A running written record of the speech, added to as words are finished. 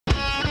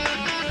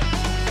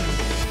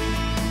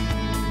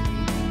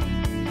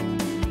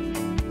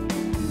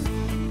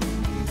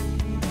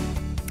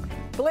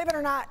believe it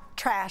or not,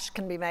 trash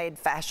can be made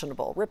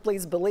fashionable.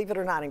 Ripley's Believe It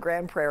or Not in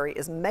Grand Prairie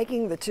is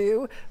making the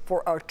two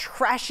for a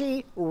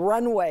trashy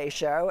runway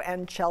show,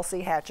 and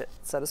Chelsea Hatchett,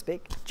 so to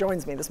speak,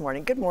 joins me this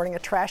morning. Good morning, a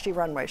trashy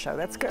runway show.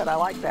 That's good, I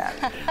like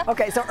that.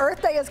 Okay, so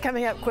Earth Day is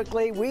coming up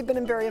quickly. We've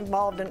been very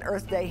involved in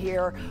Earth Day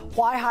here.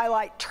 Why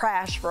highlight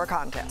trash for a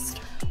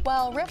contest?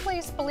 Well,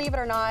 Ripley's Believe It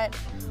or Not,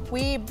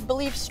 we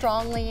believe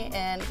strongly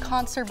in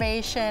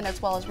conservation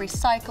as well as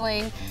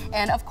recycling,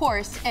 and of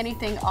course,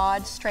 anything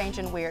odd, strange,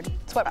 and weird.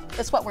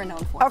 It's what we're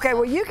known for. Okay,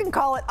 well, you can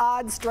call it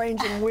odd, strange,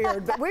 and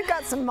weird, but we've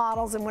got some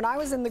models, and when I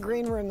was in the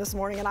green room this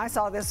morning and I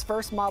saw this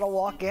first model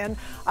walk in,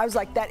 I was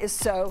like, that is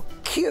so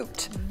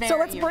cute. So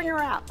let's bring her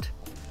out.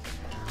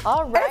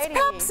 All right. It's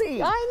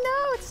Pepsi. I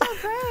know, it's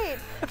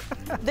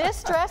so great.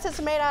 This dress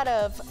is made out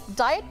of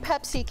Diet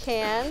Pepsi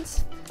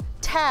cans,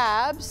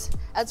 tabs,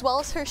 as well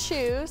as her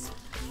shoes,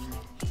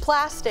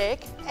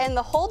 plastic, and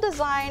the whole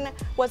design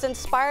was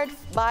inspired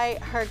by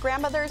her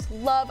grandmother's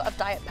love of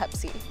Diet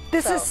Pepsi.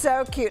 This is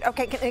so cute.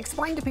 Okay, can you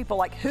explain to people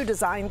like who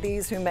designed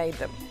these, who made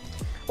them?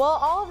 Well,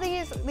 all of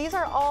these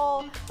are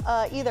all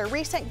either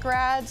recent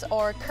grads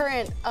or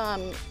current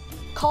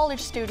college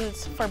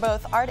students for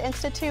both Art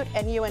Institute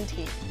and UNT.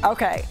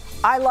 Okay,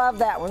 I love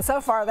that one. So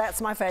far, that's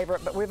my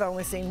favorite, but we've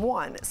only seen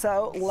one.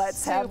 So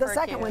let's have the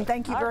second one.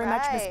 Thank you very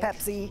much, Miss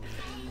Pepsi.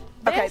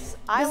 Okay, this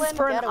is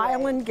for an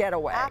island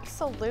getaway.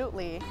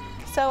 Absolutely.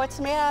 So it's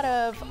made out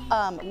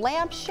of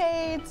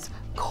lampshades,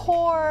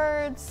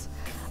 cords,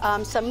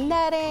 some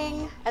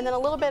netting, and then a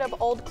little bit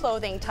of old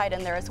clothing tied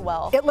in there as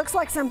well. It looks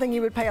like something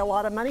you would pay a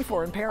lot of money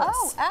for in Paris.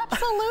 Oh,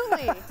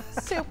 absolutely.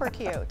 Super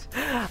cute.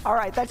 All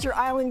right, that's your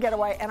island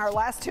getaway. And our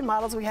last two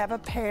models, we have a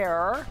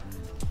pair.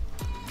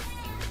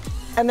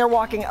 And they're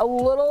walking a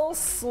little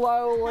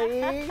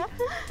slowly.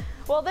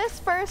 Well, this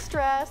first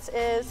dress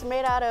is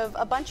made out of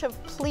a bunch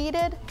of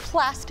pleated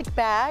plastic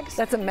bags.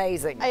 That's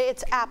amazing.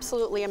 It's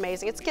absolutely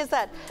amazing. It gives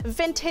that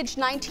vintage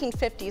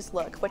 1950s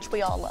look, which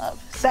we all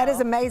love. So. That is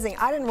amazing.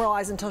 I didn't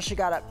realize until she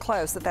got up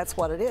close that that's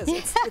what it is.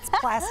 It's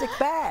plastic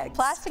bags.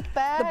 Plastic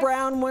bags. The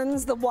brown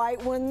ones, the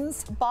white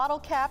ones. Bottle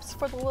caps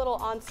for the little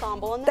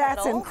ensemble in the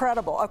That's middle.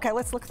 Incredible. Okay,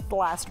 let's look at the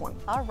last one.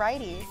 All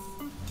righty.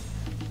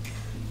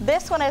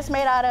 This one is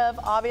made out of,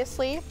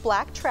 obviously,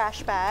 black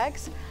trash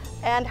bags.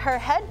 And her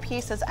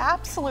headpiece is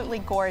absolutely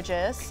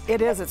gorgeous.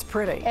 It is, it's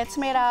pretty. It's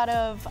made out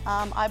of,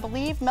 I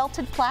believe,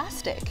 melted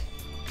plastic.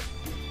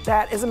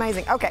 That is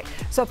amazing. Okay,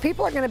 so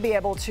people are going to be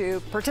able to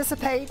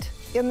participate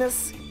in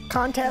this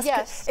contest.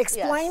 Yes.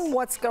 Explain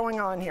what's going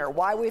on here,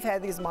 why we've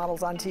had these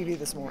models on TV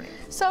this morning.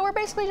 So we're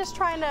basically just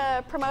trying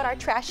to promote our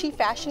trashy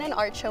fashion and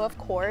art show, of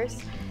course.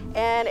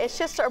 And it's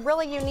just a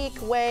really unique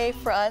way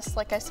for us,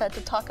 like I said,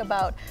 to talk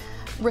about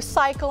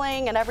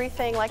recycling and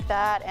everything like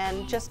that,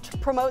 and just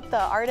promote the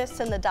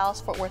artists in the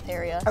Dallas-Fort Worth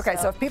area. Okay,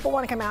 so if people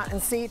want to come out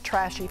and see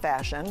trashy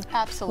fashion,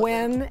 absolutely,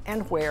 when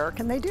and where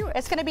can they do it?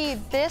 It's going to be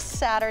this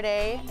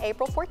Saturday,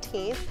 April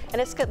 14th,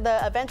 and the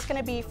event's going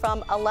to be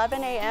from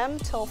 11 a.m.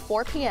 till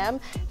 4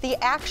 p.m.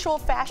 The actual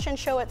fashion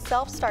show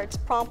itself starts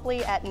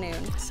promptly at noon.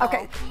 So.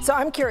 Okay, so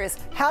I'm curious,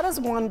 how does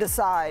one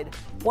decide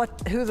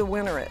who the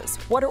winner is?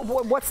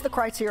 What's the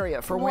criteria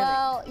for winning?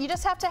 Well, you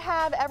just have to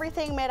have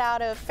everything made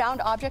out of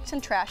found objects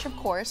and trash, of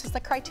course, is the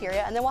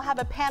criteria, and then we'll have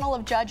a panel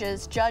of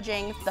judges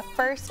judging the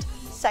first,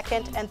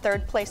 second, and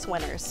third place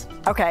winners.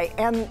 Okay,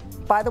 and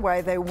by the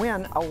way, they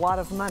win a lot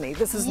of money.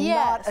 This is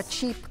not a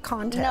cheap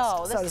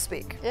contest, so to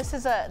speak. This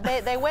is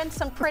they win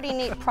some pretty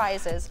neat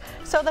prizes.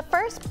 So the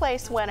first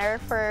place winner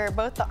for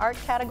both the art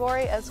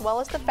category as well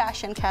as the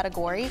fashion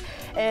category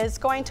is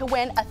going to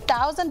win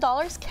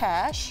 $1,000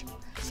 cash.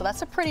 So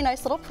that's a pretty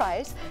nice little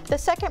prize. The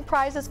second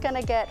prize is going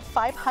to get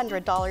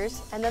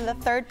 $500, and then the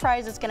third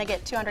prize is going to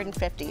get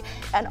 $250.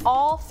 And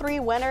all three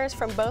winners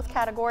from both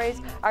categories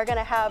are going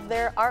to have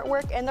their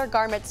artwork and their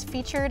garments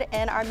featured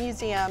in our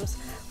museums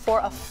for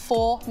a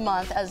full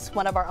month as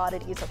one of our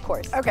oddities, of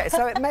course. Okay,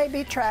 so it may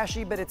be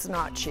trashy, but it's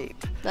not cheap.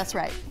 That's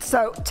right.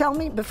 So tell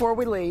me before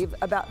we leave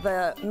about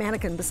the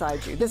mannequin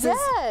beside you.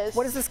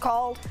 What is this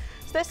called?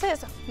 This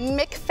is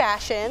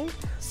McFashion.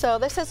 So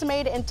this is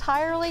made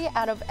entirely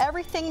out of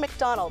everything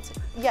McDonald's.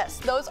 Yes,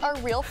 those are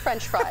real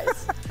French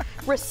fries.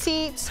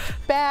 Receipts,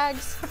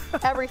 bags,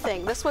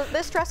 everything.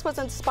 This dress was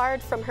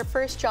inspired from her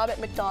first job at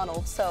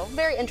McDonald's, so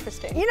very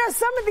interesting. You know,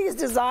 some of these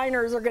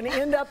designers are going to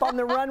end up on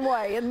the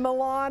runway in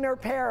Milan or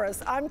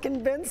Paris. I'm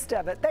convinced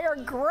of it. They are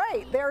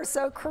great. They are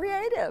so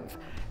creative.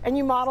 And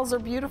you models are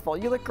beautiful.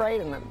 You look great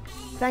in them.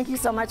 Thank you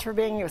so much for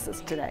being with us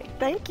today.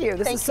 Thank you.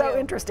 This is so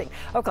interesting.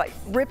 Okay,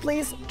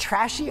 Ripley's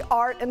Trashy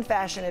Art and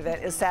Fashion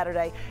event is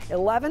Saturday,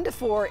 11 to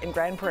 4 in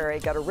Grand Prairie.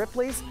 Go to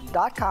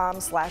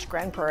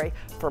ripleys.com/Grand Prairie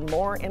for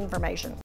more information.